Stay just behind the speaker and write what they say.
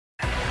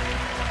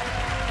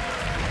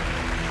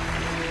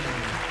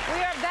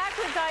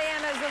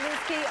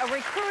Zalewski, a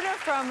recruiter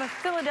from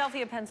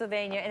Philadelphia,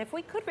 Pennsylvania. And if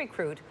we could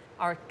recruit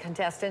our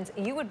contestants,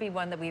 you would be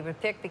one that we would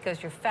pick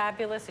because you're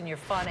fabulous and you're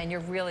fun and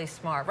you're really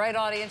smart. Right,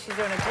 audience? She's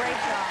doing a great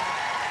job.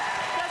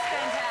 Just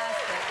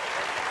fantastic.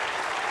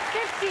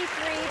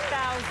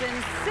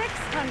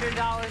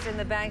 $53,600 in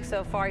the bank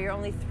so far. You're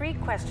only 3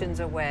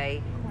 questions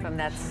away from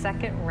that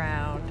second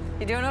round.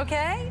 You doing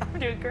okay? I'm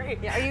doing great.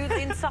 Yeah. Are you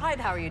inside?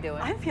 How are you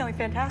doing? I'm feeling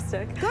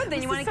fantastic. Good.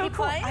 Then you want to keep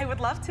playing? I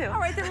would love to. All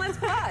right, then let's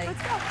play.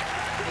 Let's go.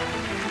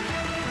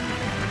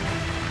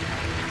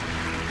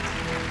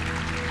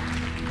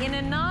 In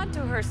a nod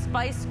to her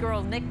Spice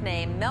Girl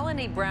nickname,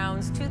 Melanie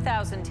Brown's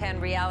 2010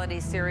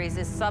 reality series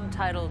is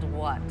subtitled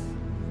what?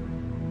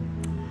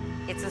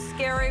 It's a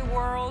scary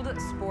world,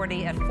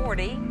 sporty at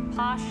 40,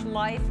 posh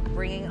life,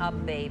 bringing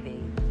up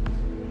baby.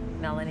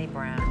 Melanie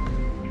Brown.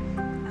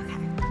 Okay.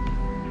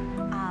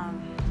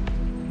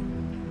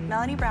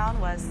 Melanie Brown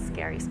was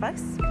Scary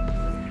Spice,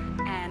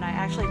 and I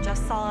actually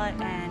just saw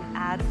an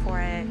ad for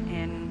it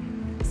in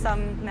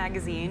some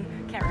magazine,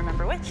 can't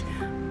remember which,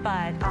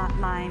 but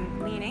mine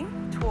leaning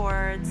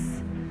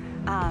towards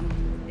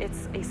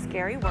it's a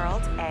scary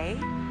world, A.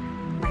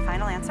 My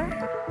final answer?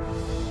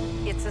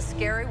 It's a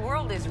scary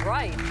world is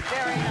right.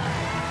 Very nice.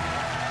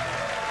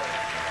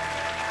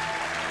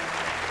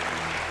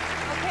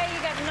 Okay, you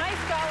got nice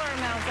dollar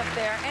amounts up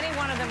there. Any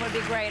one of them would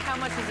be great. How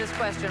much is this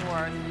question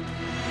worth?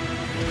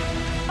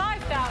 $5,000.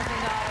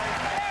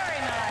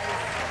 Very nice.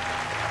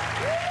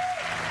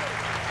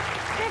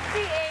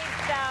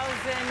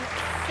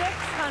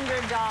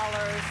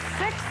 $58,600.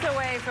 6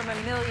 away from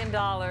 $1 million.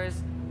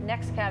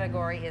 Next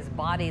category is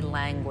body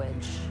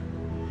language.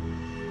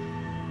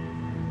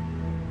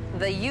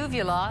 The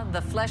uvula,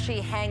 the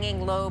fleshy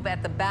hanging lobe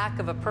at the back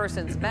of a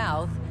person's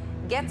mouth,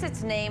 gets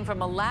its name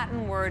from a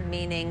Latin word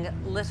meaning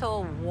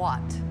little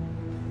what?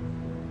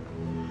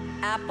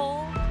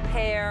 Apple,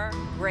 pear,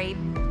 grape,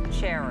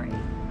 cherry.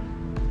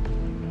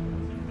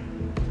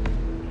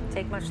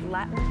 Take much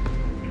Latin?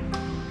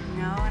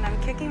 No, and I'm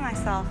kicking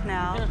myself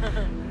now.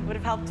 Would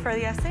have helped for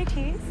the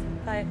SATs,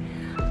 but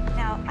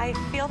now I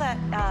feel that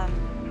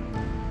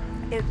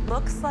it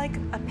looks like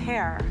a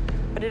pear,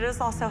 but it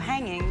is also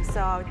hanging,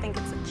 so I would think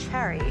it's a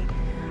cherry.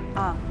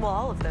 Well,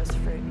 all of those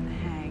fruit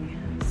hang,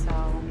 so.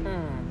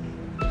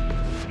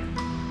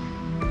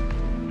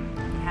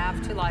 You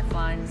have 2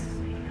 lifelines.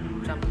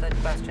 Jump the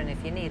question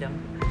if you need them.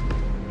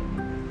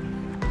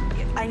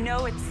 I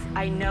know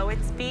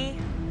it's B,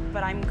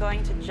 but I'm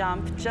going to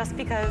jump just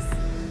because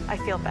I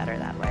feel better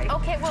that way.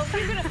 Okay, well, if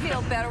you're going to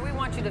feel better, we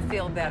want you to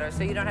feel better,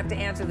 so you don't have to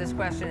answer this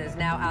question. It's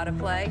now out of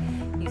play.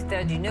 You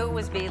said you knew it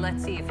was B.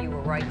 Let's see if you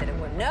were right that it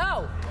would.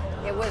 No!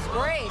 It was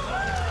great. Boy!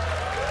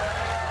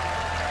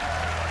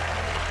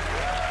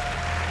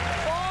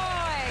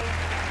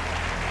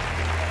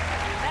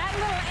 That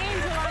little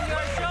angel on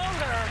your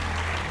shoulder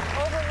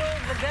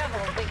overruled the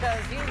devil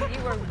because you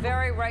were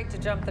very right to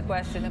jump the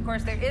question. Of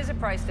course, there is a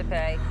price to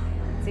pay.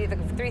 It's either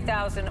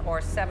 $3,000 or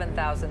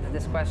 $7,000 that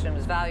this question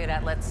was valued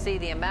at. Let's see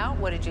the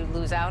amount. What did you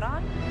lose out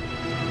on?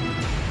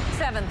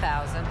 $7,000.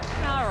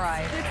 All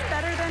right. It's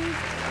better than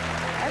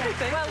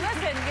everything. Well,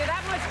 listen, you're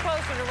that much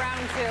closer to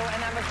round 2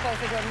 and that much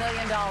closer to $1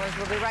 million.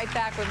 We'll be right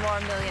back with more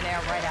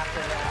Millionaire right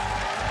after this.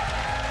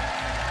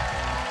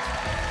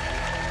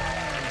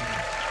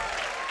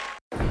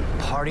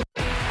 Party.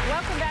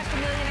 Welcome back to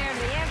Millionaire.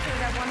 The answer to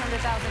that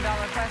 $100,000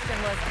 question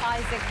was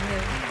Isaac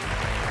Newton.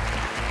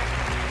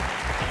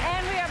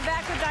 And we are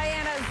back with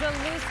Diana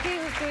Zalewski,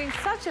 who's doing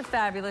such a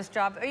fabulous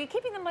job. Are you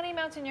keeping the money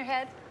amounts in your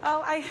head?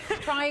 Oh, I'm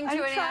trying to,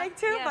 yeah.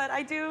 But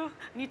I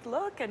need to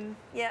look and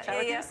chat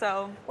with you,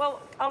 so.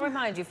 Well, I'll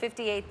remind you,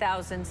 $58,600.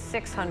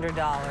 That's a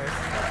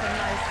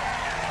nice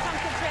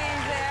chunk of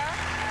change there.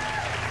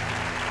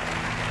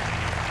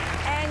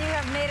 And you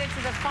have made it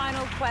to the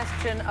final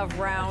question of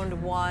round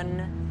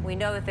 1. We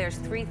know that there's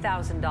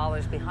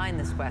 $3,000 behind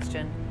this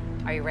question.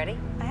 Are you ready?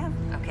 I am.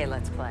 Okay,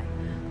 let's play.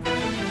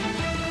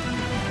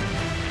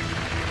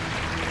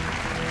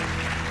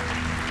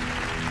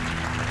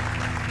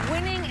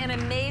 Winning an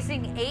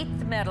amazing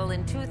 8th medal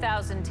in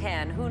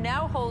 2010, who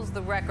now holds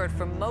the record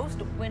for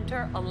most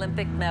Winter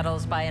Olympic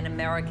medals by an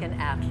American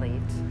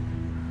athlete?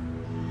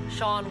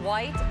 Shaun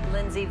White,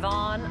 Lindsey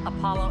Vonn,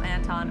 Apollo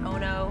Anton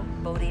Ono,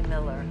 Bodie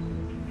Miller.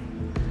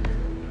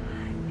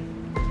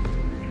 I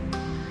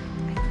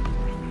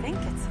think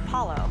it's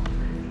Apollo.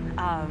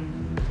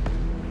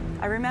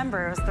 I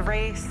remember it was the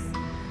race.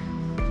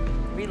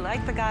 We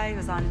liked the guy who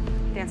was on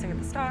Dancing with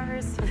the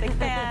Stars, big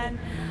fan.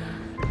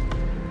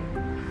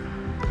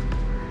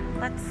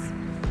 I'm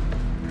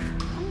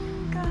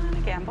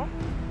gonna gamble.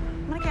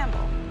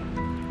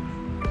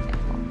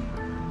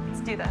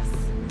 Let's do this.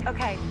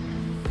 Okay,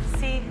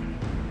 C,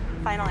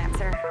 final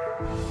answer.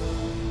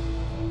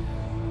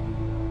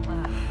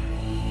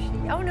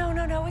 Oh,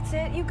 no, it's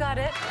it. You got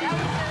it. That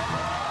was it.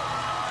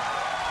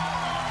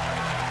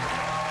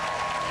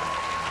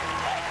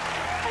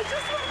 I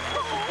just went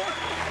home.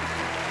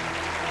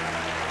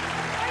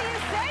 Well, you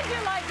said you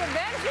liked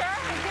adventure.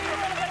 I'll give you a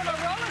little bit of a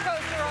roller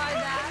coaster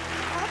ride that.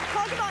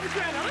 Talk about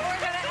adrenaline.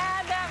 We're going to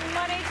add that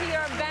money to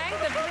your bank,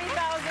 the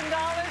 $3,000.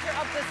 You're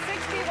up to the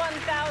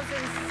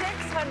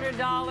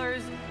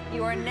 $61,600.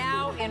 You are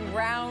now in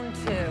round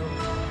 2.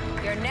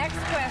 Your next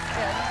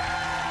question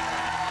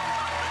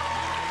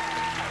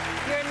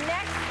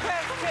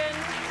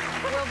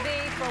will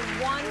be for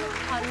 $100,000.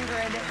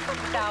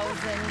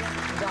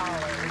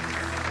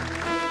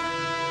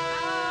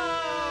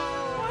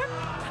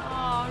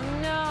 Oh,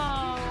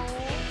 no.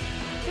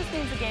 Just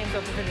means the game's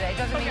over for today.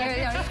 Doesn't mean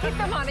just keep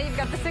the money. You've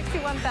got the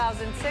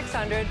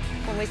 $61,600.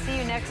 When we see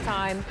you next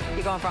time,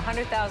 you're going for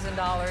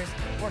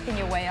 $100,000, working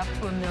your way up to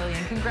 $1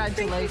 million.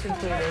 Congratulations,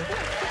 sweetie. We'll see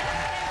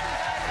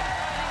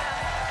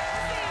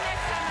you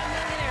next time on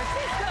Millionaire.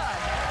 She's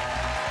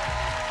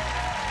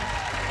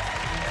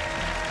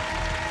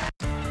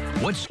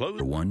good. What's slow?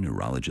 One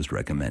neurologist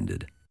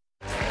recommended.